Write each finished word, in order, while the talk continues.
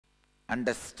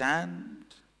understand,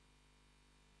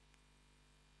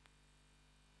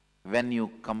 when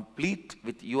you complete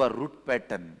with your root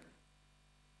pattern,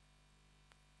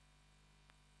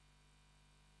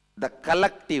 the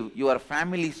collective, your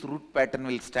family's root pattern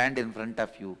will stand in front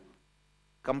of you.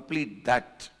 Complete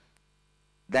that.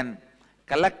 Then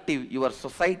collective, your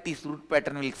society's root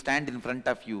pattern will stand in front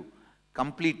of you.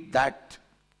 Complete that.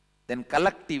 Then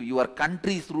collective, your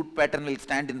country's root pattern will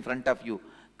stand in front of you.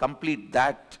 Complete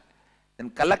that. Then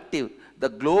collective, the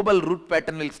global root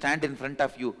pattern will stand in front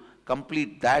of you.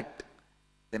 Complete that.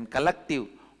 Then collective,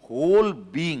 whole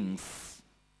beings,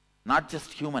 not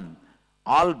just human,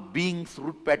 all beings'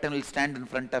 root pattern will stand in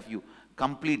front of you.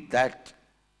 Complete that.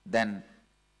 Then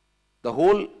the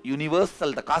whole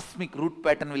universal, the cosmic root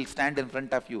pattern will stand in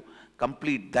front of you.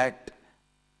 Complete that.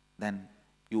 Then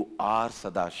you are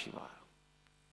Sadashiva.